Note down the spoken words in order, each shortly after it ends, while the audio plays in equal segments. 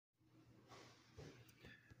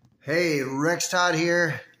Hey, Rex Todd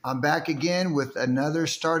here. I'm back again with another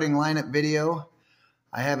starting lineup video.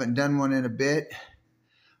 I haven't done one in a bit.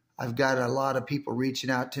 I've got a lot of people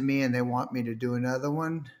reaching out to me and they want me to do another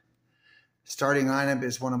one. Starting lineup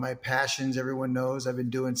is one of my passions. Everyone knows I've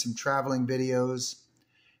been doing some traveling videos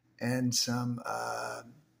and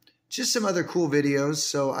just some other cool videos.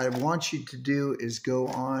 So I want you to do is go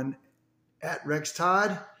on at Rex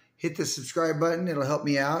Todd, hit the subscribe button. It'll help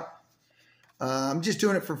me out. I'm just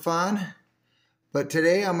doing it for fun, but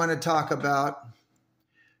today I'm going to talk about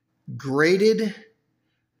graded,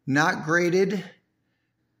 not graded,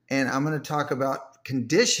 and I'm going to talk about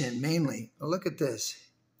condition mainly. Look at this.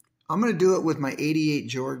 I'm going to do it with my 88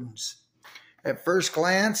 Jordans. At first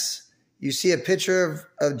glance, you see a picture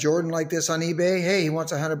of Jordan like this on eBay. Hey, he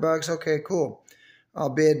wants $100. Okay, cool. I'll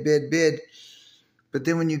bid. But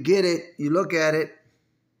then when you get it, you look at it,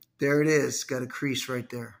 there it is. It's got a crease right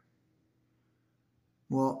there.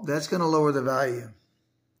 Well, that's going to lower the value.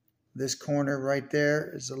 This corner right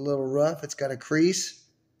there is a little rough. It's got a crease.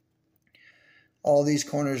 All these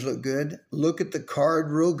corners look good. Look at the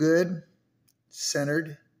card real good.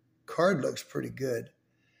 Centered. Card looks pretty good.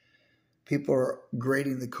 People are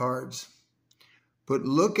grading the cards. But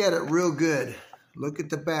look at it real good. Look at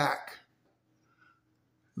the back.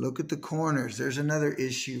 Look at the corners. There's another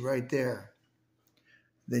issue right there.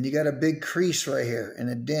 Then you got a big crease right here and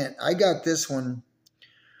a dent. I got this one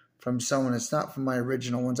from someone. It's not from my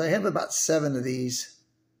original ones. I have about 7 of these.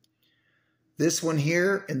 This one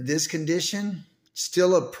here in this condition,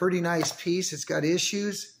 still a pretty nice piece. It's got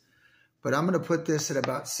issues, but I'm going to put this at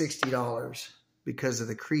about $60 because of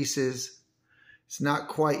the creases. It's not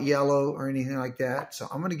quite yellow or anything like that. So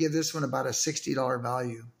I'm going to give this one about a $60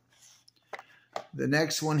 value. The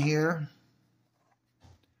next one here,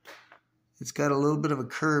 it's got a little bit of a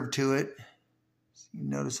curve to it. You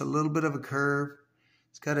notice a little bit of a curve.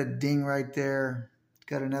 It's got a ding right there. It's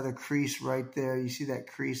got another crease right there. You see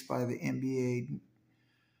that crease by the NBA.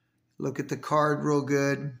 Look at the card real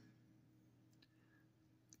good.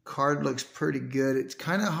 Card looks pretty good. It's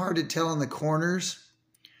kind of hard to tell on the corners.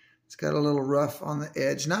 It's got a little rough on the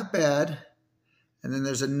edge. Not bad. And then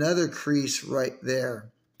there's another crease right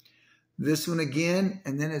there. This one again,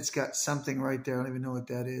 and then it's got something right there. I don't even know what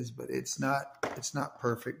that is, but it's not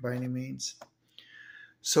perfect by any means.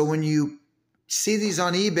 So when you see these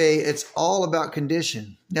on eBay, it's all about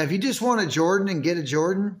condition. Now, if you just want a Jordan and get a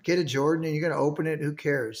Jordan and you're going to open it, who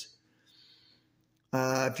cares?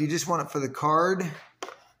 If you just want it for the card,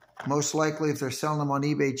 most likely if they're selling them on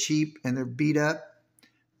eBay cheap and they're beat up,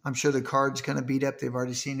 I'm sure the card's kind of beat up. They've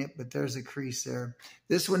already seen it, but there's a crease there.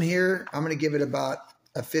 This one here, I'm going to give it about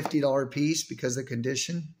a $50 piece because of the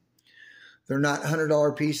condition. They're not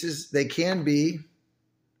 $100 pieces. They can be.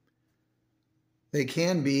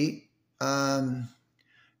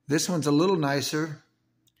 This one's a little nicer.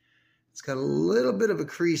 It's got a little bit of a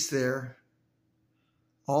crease there.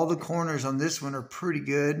 All the corners on this one are pretty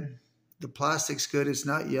good. The plastic's good. It's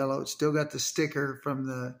not yellow. It's still got the sticker from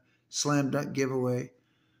the Slam Dunk giveaway.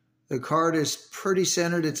 The card is pretty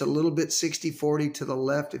centered. It's a little bit 60-40 to the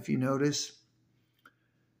left if you notice.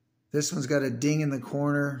 This one's got a ding in the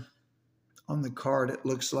corner on the card, it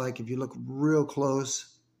looks like, if you look real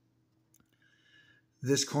close.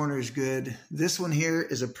 This corner is good. This one here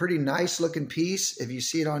is a pretty nice looking piece. If you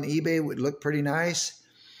see it on eBay, it would look pretty nice.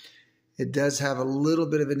 It does have a little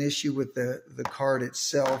bit of an issue with the card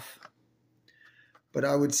itself. But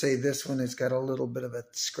I would say this one has got a little bit of a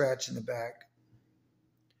scratch in the back.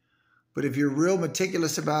 But if you're real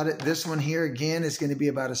meticulous about it, this one here again is going to be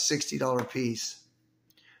about a $60 piece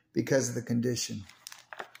because of the condition.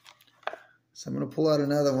 So I'm going to pull out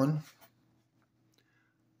another one.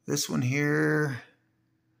 This one here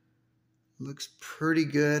looks pretty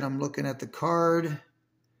good. I'm looking at the card,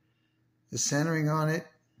 the centering on it.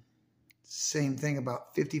 Same thing,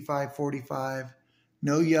 about 55-45.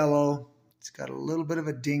 No yellow. It's got a little bit of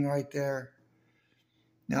a ding right there.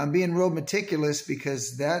 Now I'm being real meticulous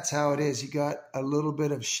because that's how it is. You got a little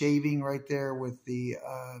bit of shaving right there with the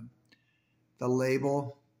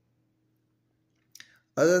label.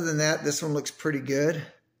 Other than that, this one looks pretty good.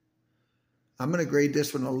 I'm going to grade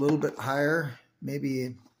this one a little bit higher.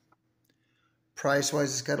 Maybe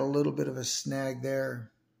price-wise, it's got a little bit of a snag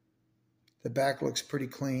there. The back looks pretty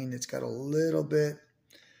clean. It's got a little bit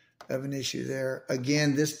of an issue there.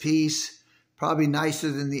 Again, this piece, probably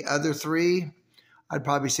nicer than the other 3. I'd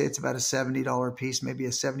probably say it's about a $70 piece, maybe a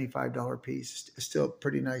 $75 piece. Still a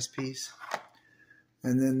pretty nice piece.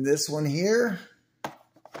 And then this one here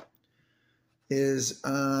is,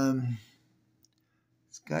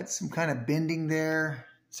 it's got some kind of bending there.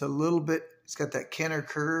 It's a little bit, it's got that Kenner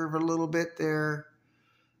curve a little bit there.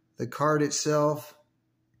 The card itself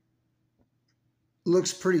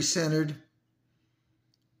looks pretty centered.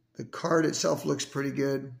 The card itself looks pretty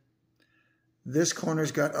good. This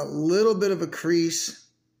corner's got a little bit of a crease.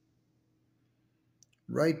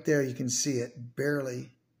 Right there, you can see it,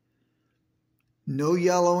 barely. No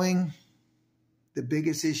yellowing. The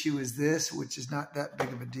biggest issue is this, which is not that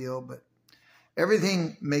big of a deal, but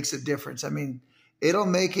everything makes a difference. I mean, it'll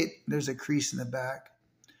make it, there's a crease in the back.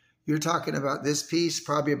 You're talking about this piece,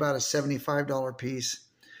 probably about a $75 piece.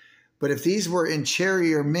 But if these were in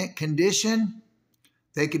cherry or mint condition,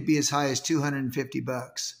 they could be as high as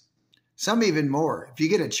 $250. Some even more. If you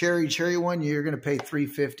get a cherry one, you're going to pay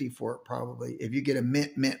 $350 for it probably. If you get a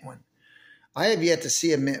mint one, I have yet to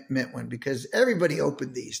see a mint one because everybody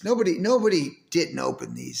opened these. Nobody didn't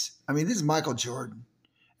open these. I mean, this is Michael Jordan.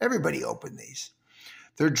 Everybody opened these.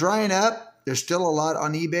 They're drying up. There's still a lot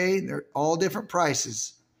on eBay. They're all different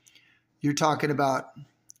prices. You're talking about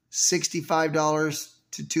 $65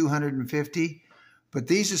 to $250. But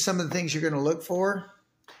these are some of the things you're going to look for.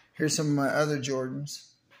 Here's some of my other Jordans.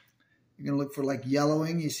 You're going to look for like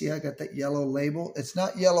yellowing. You see I got that yellow label. It's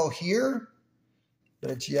not yellow here,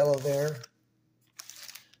 but it's yellow there.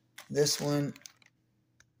 This one,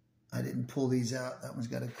 I didn't pull these out. That one's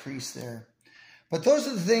got a crease there. But those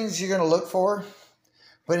are the things you're going to look for.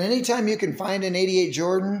 But anytime you can find an 88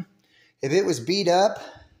 Jordan, if it was beat up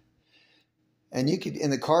and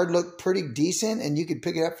the card looked pretty decent and you could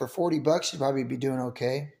pick it up for $40, you'd probably be doing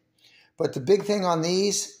okay. But the big thing on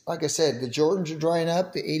these, like I said, the Jordans are drying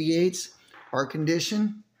up. The 88s are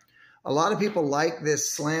conditioned. A lot of people like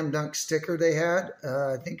this Slam Dunk sticker they had.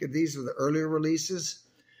 I think these are the earlier releases.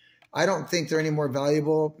 I don't think they're any more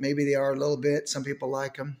valuable. Maybe they are a little bit. Some people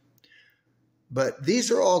like them. But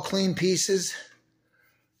these are all clean pieces.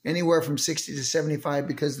 Anywhere from 60 to 75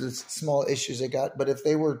 because of the small issues they got. But if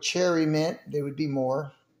they were cherry mint, they would be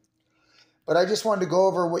more. But I just wanted to go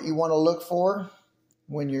over what you want to look for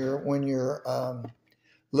when you're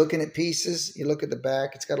looking at pieces. You look at the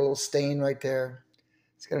back. It's got a little stain right there.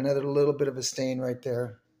 It's got another little bit of a stain right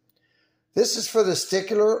there. This is for the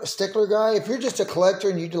stickler guy. If you're just a collector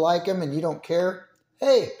and you like them and you don't care,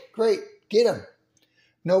 hey, great, get them.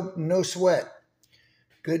 No sweat.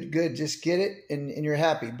 Good. Just get it and you're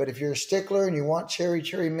happy. But if you're a stickler and you want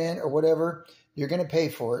cherry mint or whatever, you're going to pay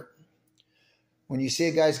for it. When you see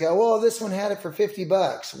a guy's go, well, this one had it for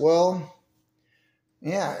 $50. Well,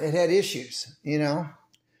 yeah, it had issues, you know.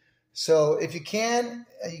 So if you can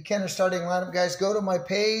are starting lineup, guys, go to my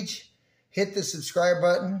page, hit the subscribe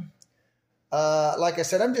button. Like I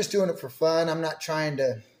said, I'm just doing it for fun. I'm not trying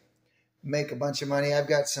to make a bunch of money. I've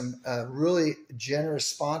got some really generous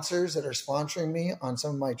sponsors that are sponsoring me on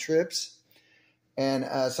some of my trips and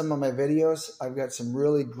some of my videos. I've got some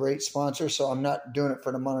really great sponsors, so I'm not doing it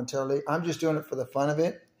for the monetarily. I'm just doing it for the fun of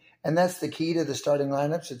it. And that's the key to the starting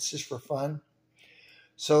lineups. It's just for fun.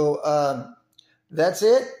 So that's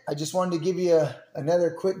it. I just wanted to give you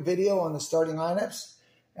another quick video on the starting lineups.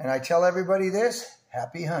 And I tell everybody this,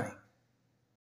 happy hunting.